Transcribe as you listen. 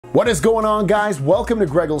What is going on, guys? Welcome to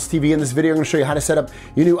Greggles TV. In this video, I'm going to show you how to set up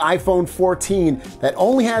your new iPhone 14 that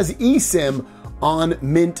only has eSIM on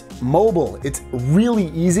Mint Mobile. It's really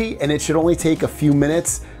easy and it should only take a few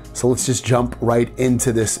minutes. So let's just jump right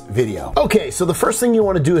into this video. Okay, so the first thing you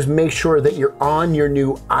want to do is make sure that you're on your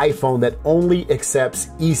new iPhone that only accepts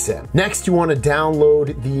eSIM. Next, you want to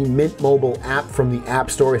download the Mint Mobile app from the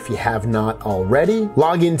App Store if you have not already.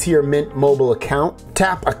 Log into your Mint Mobile account.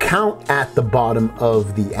 Tap Account at the bottom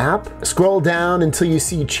of the app. Scroll down until you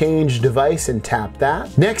see Change Device and tap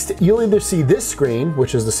that. Next, you'll either see this screen,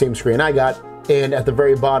 which is the same screen I got, and at the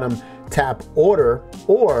very bottom, tap Order,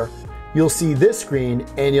 or you'll see this screen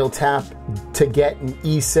and you'll tap to get an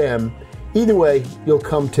eSIM. Either way, you'll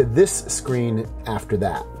come to this screen after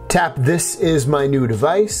that. Tap This is my new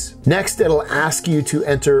device. Next, it'll ask you to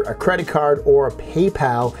enter a credit card or a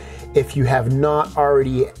PayPal if you have not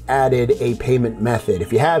already added a payment method.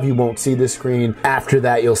 If you have, you won't see this screen. After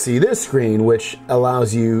that, you'll see this screen, which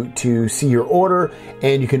allows you to see your order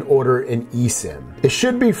and you can order an eSIM. It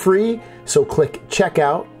should be free, so click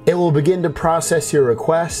Checkout. It will begin to process your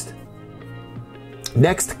request.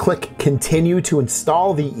 Next, click Continue to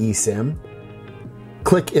install the eSIM.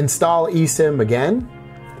 Click Install eSIM again.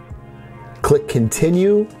 Click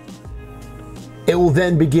Continue. It will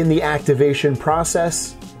then begin the activation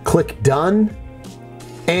process. Click Done,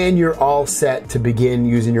 and you're all set to begin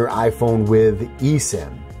using your iPhone with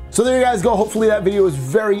eSIM. So there you guys go. Hopefully that video was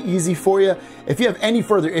very easy for you. If you have any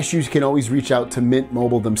further issues, you can always reach out to Mint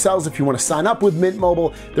Mobile themselves. If you want to sign up with Mint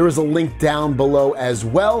Mobile, there is a link down below as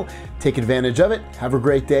well. Take advantage of it. Have a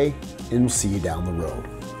great day, and we'll see you down the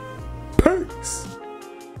road.